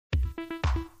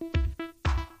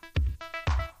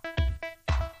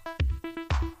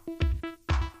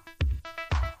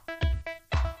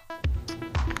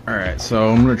Alright, so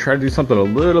I'm going to try to do something a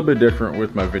little bit different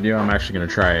with my video. I'm actually going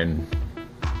to try and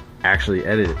actually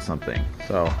edit something.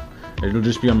 So it'll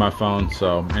just be on my phone.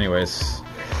 So anyways,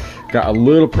 got a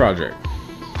little project.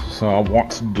 So I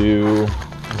want to do,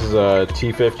 this is a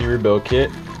Te70 rebuild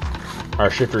kit, or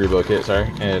shifter rebuild kit,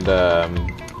 sorry. And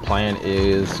plan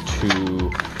is to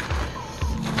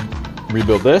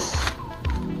rebuild this.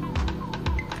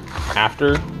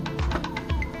 After,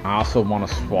 I also want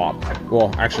to swap,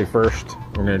 well actually first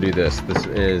we're going to do this. This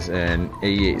is an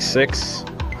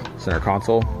Ae86 center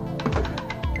console,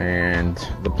 and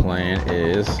the plan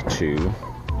is to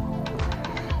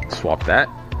swap that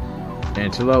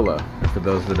into Lolla. For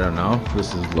those that don't know,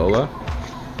 this is Lolla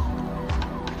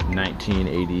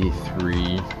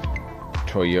 1983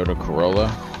 Toyota Corolla.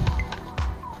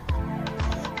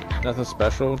 Nothing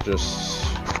special,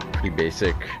 just pretty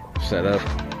basic setup.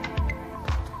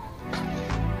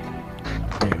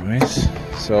 Anyways,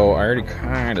 so I already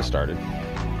kind of started.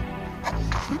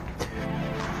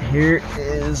 Here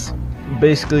is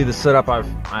basically the setup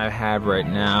I have right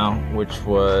now, which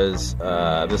was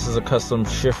this is a custom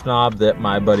shift knob that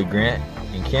my buddy Grant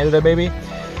in Canada, baby.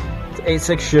 It's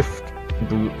Ae86 shift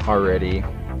boot already.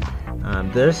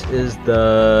 This is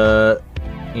the,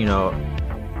 you know,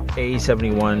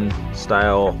 Ae71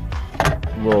 style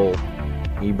little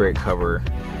e-brake cover.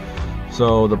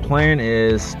 So the plan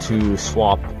is to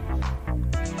swap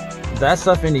that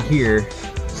stuff into here,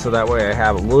 so that way I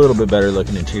have a little bit better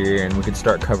looking interior and we can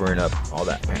start covering up all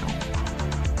that panel.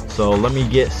 So let me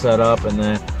get set up, and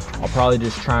then I'll probably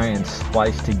just try and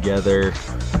splice together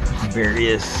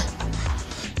various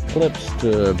clips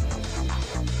to,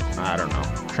 I don't know,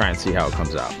 try and see how it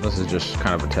comes out. This is just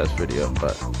kind of a test video,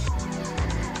 but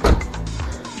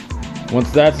once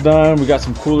that's done, we got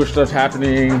some cooler stuff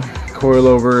happening.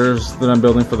 Coilovers that I'm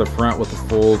building for the front with the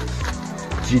full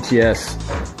GTS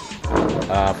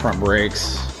front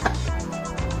brakes.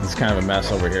 It's kind of a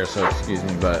mess over here, so excuse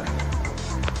me, but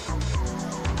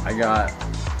I got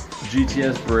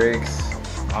GTS brakes.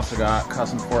 Also got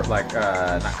custom port, like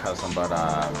not custom, but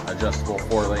adjustable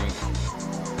 4-link.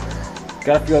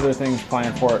 Got a few other things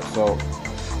planned for it, so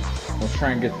let's try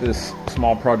and get this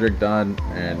small project done,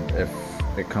 and if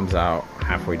it comes out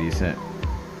halfway decent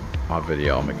on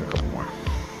video, I'll make a couple more.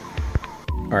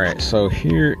 Alright, so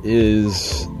here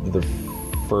is the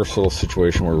first little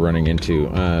situation we're running into.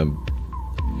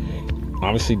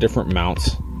 Obviously different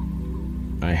mounts.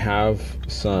 I have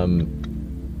some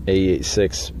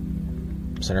Ae86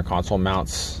 center console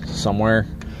mounts somewhere.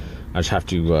 I just have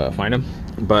to find them.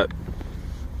 But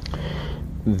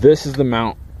this is the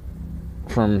mount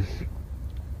from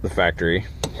the factory.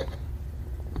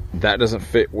 That doesn't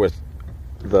fit with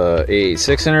the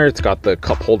Ae86 in there. It's got the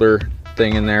cup holder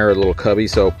thing in there, a little cubby,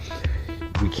 so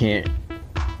we can't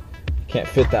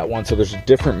fit that one. So there's a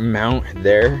different mount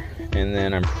there, and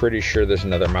then I'm pretty sure there's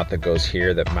another mount that goes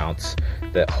here that mounts,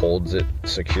 that holds it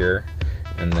secure.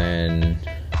 And then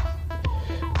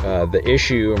the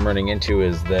issue I'm running into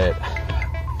is that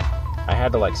I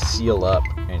had to like seal up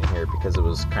in here because it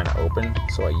was kind of open,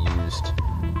 so I used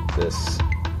this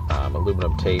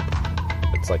aluminum tape.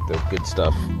 It's like the good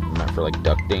stuff meant for like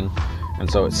ducting, and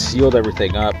so it sealed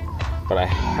everything up. But I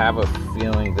have a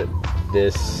feeling that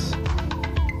this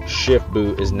shift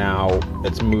boot is now,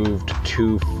 it's moved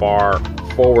too far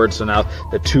forward, so now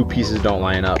the two pieces don't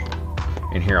line up.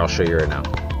 And here, I'll show you right now.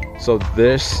 So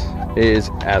this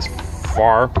is as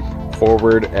far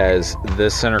forward as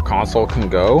this center console can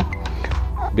go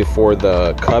before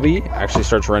the cubby actually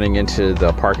starts running into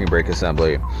the parking brake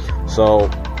assembly. So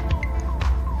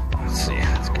let's see,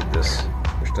 let's get this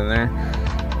pushed in there.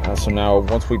 So now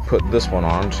once we put this one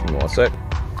on, just give me one sec.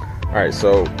 Alright,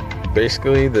 so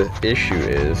basically the issue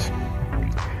is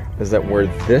that where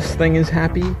this thing is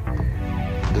happy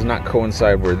does not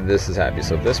coincide where this is happy.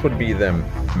 So this would be them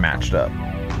matched up,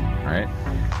 right?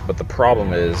 But the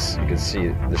problem is, you can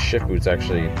see the shift boot's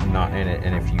actually not in it,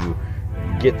 and if you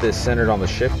get this centered on the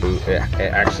shift boot, it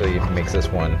actually makes this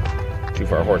one too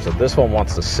far forward. So this one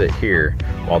wants to sit here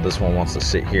while this one wants to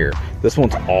sit here. This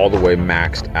one's all the way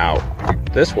maxed out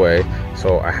this way,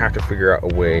 so I have to figure out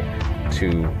a way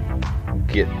to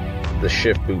get the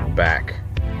shift boot back,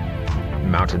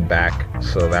 mounted back,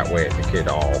 so that way it could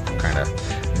all kind of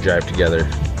jive together.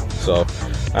 So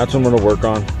that's what I'm going to work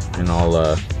on, and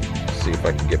I'll see if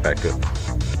I can get back to it.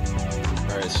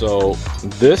 Alright, so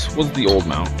this was the old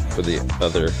mount for the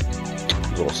other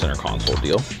little center console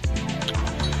deal.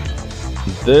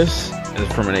 This is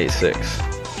from an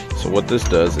Ae86. So what this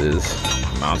does is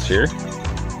mounts here,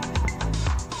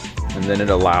 and then it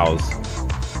allows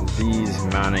these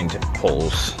mounting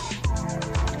holes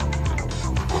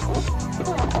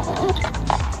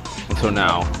So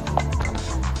now,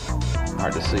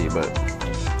 hard to see, but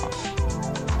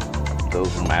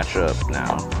those will match up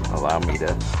now. Allow me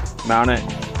to mount it.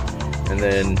 And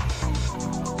then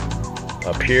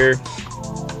up here,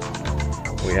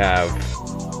 we have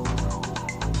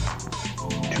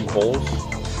 2 holes.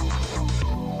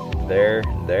 There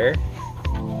and there.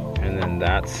 And then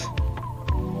that's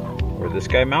where this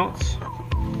guy mounts.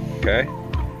 Okay.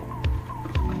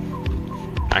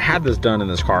 I had this done in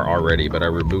this car already, but I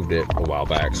removed it a while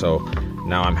back, so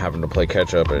now I'm having to play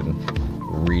catch up and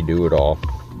redo it all.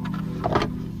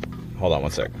 Hold on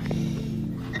one sec.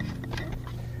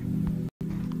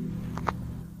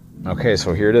 Okay,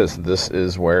 so here it is. This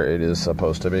is where it is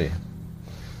supposed to be.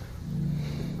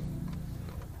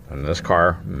 And this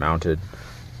car mounted,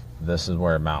 this is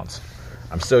where it mounts.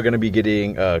 I'm still going to be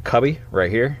getting a cubby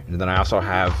right here, and then I also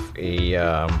have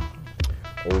a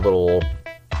little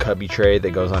cubby tray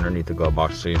that goes underneath the glove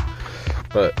box too.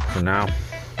 But for now,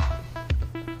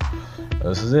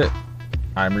 this is it.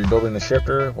 I'm rebuilding the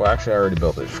shifter. Well, actually I already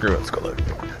built it. Screw it, let's go look.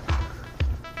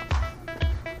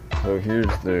 So here's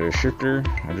the shifter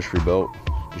I just rebuilt,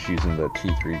 just using the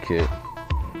T3 kit.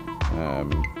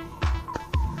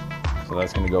 So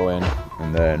that's gonna go in,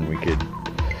 and then we could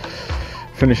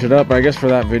finish it up. I guess for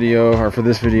that video, or for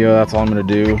this video, that's all I'm gonna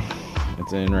do.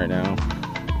 It's in right now.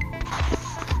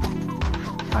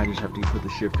 I just have to put the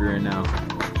shifter in now,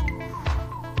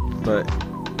 but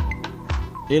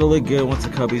it'll look good once the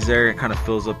cubby's there. It kind of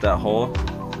fills up that hole,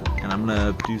 and I'm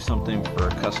gonna do something for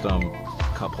a custom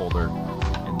cup holder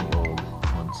in the old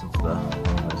one since the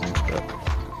one isn't stuck.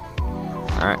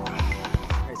 All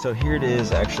right, so here it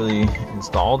is actually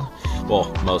installed.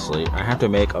 Well, mostly. I have to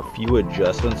make a few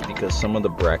adjustments because some of the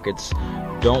brackets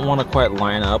don't want to quite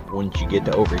line up once you get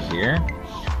to over here.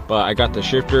 But I got the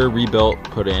shifter rebuilt,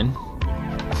 put in.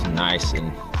 It's nice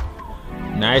and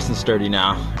sturdy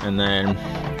now. And then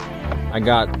I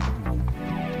got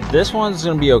this one's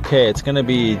gonna be okay. It's gonna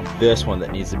be this one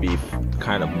that needs to be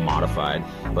kind of modified.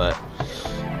 But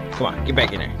come on, get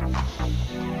back in there.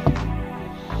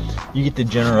 You get the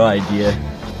general idea.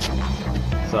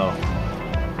 So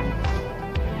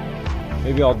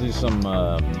maybe I'll do some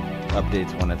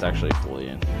updates when it's actually fully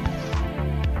in.